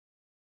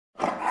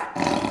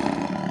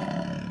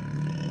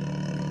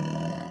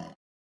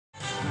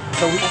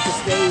So we have to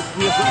stay,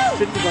 we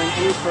shouldn't be going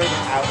any further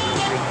out in the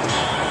street.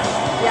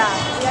 Yeah,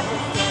 we have to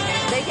stay.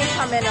 They can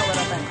come in a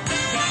little bit.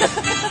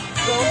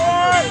 Go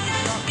on!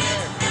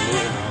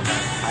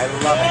 I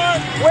love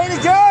it. Way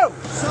to go!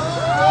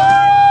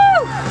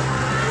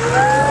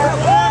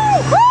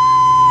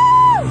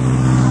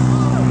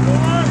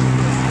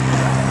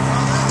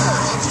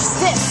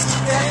 Dissed.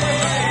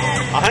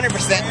 100%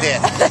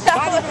 did.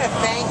 Not even a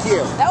thank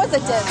you. That was a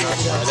diss.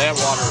 That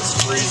water is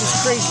freezing.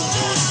 It's crazy.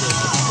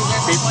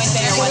 There's a point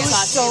there. What's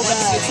hot? So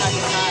bad. It's not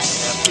even hot.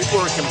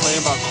 People were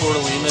complaining about Coeur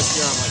d'Alene this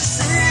year. I'm like,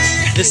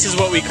 this is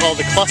what we call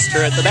the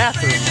cluster at the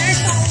bathroom.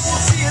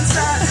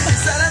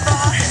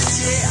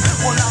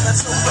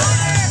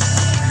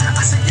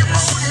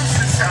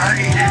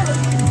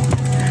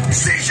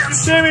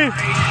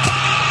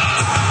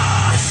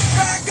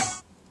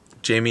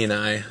 Jamie and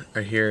I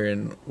are here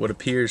in what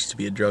appears to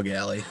be a drug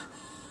alley.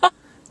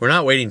 We're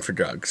not waiting for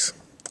drugs,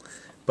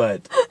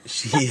 but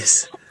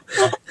she's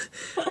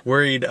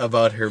worried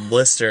about her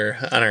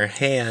blister on her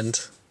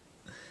hand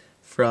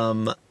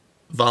from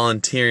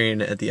volunteering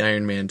at the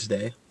Ironman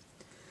today.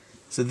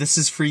 So this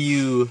is for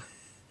you,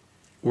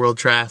 World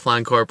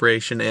Triathlon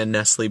Corporation and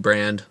Nestle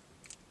brand.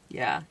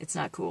 Yeah, it's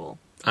not cool.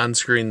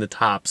 Unscrewing the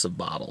tops of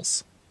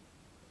bottles.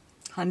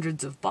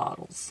 Hundreds of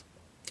bottles.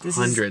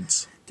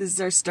 Hundreds. This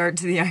is our start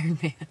to the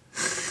Ironman.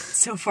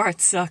 So far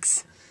it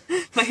sucks.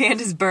 My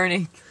hand is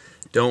burning.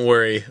 Don't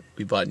worry,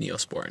 we bought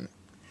Neosporin.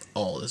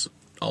 All is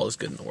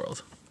good in the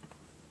world.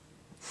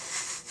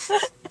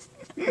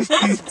 The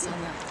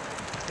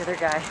other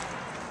guy.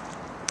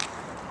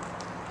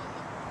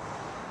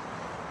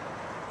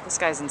 This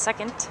guy's in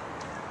second.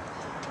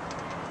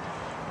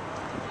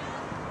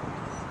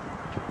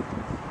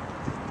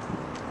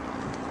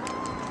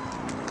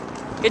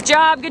 Good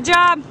job, good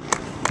job.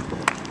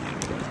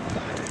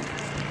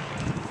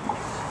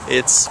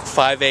 It's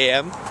 5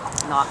 a.m.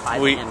 Not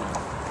 5 a.m.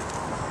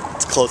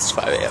 It's close to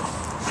 5 a.m.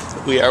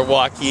 We are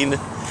walking to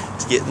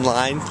get in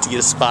line to get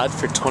a spot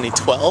for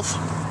 2012.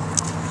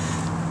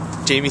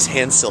 Jamie's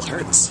hand still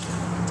hurts.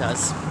 It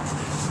does.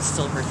 It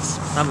still hurts.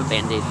 I have a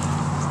Band-Aid.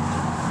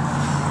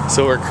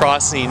 So we're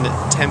crossing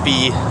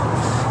Tempe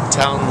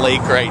Town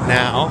Lake right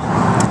now.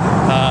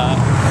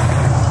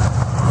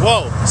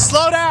 Whoa,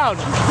 slow down!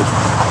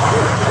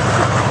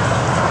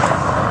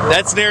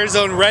 That's an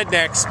Arizona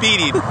redneck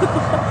speeding.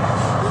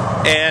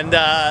 And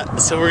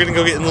so we're gonna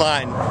go get in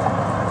line.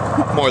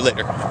 More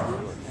later.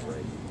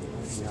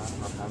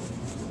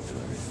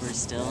 We're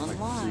still in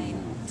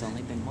line. It's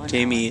only been 1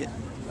 Jamie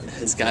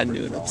has gotten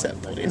to an upset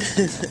point in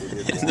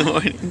the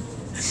morning,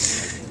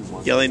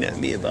 yelling at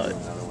me about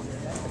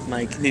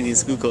my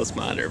continuous glucose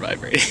monitor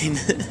vibrating.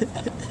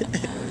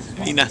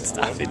 Me not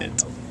stopping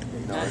it.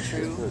 Not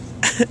true.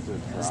 I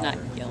was not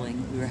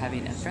yelling. We were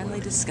having a friendly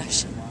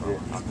discussion.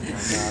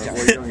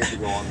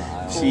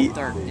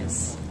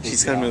 Darkness.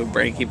 She's come to a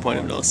breaking point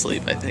of no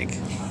sleep, I think.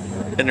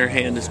 And her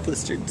hand is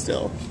blistered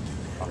still.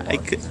 I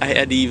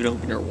had to even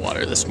open her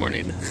water this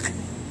morning.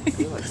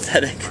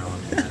 Pathetic.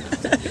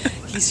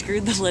 He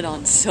screwed the lid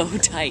on so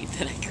tight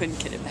that I couldn't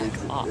get it back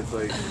off.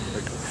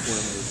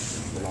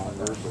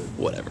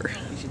 Whatever.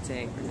 You should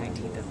say we're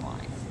 19th in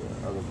line.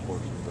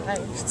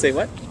 You should say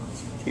what?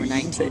 We're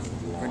 19th.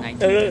 We're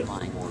 19th in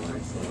line.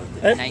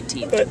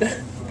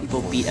 19th.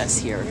 People beat us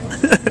here.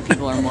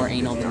 People are more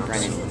anal than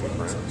Brennan.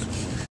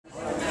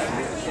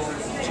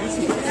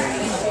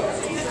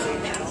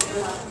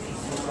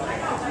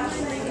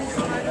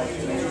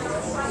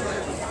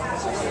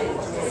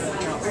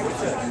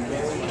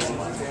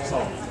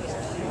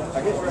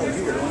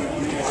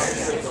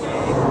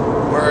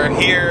 We're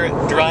here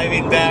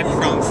driving back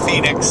from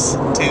Phoenix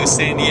to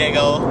San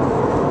Diego,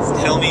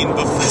 filming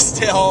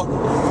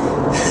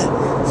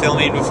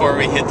before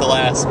we hit the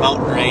last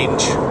mountain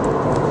range.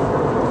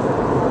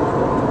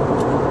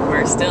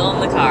 We're still in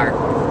the car.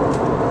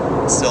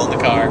 Still in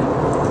the car.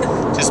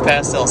 Just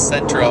past El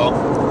Centro,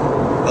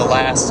 the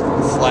last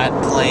flat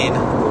plain. Do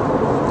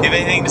you have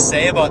anything to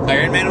say about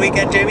Ironman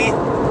weekend, Jamie?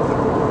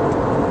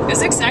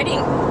 It's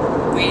exciting.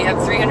 We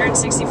have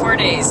 364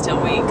 days till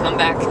we come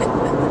back.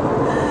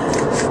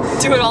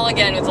 Do it all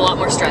again with a lot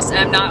more stress. And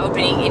I'm not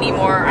opening any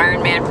more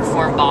Ironman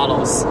Perform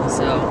bottles.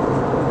 So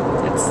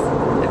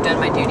I've done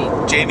my duty.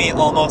 Jamie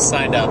almost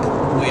signed up.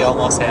 We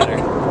almost had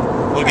her.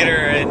 We'll get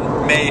her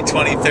in May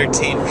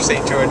 2013 for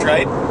St. George,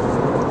 right?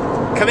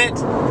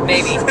 Commit.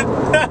 Maybe.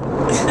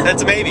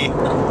 That's a maybe.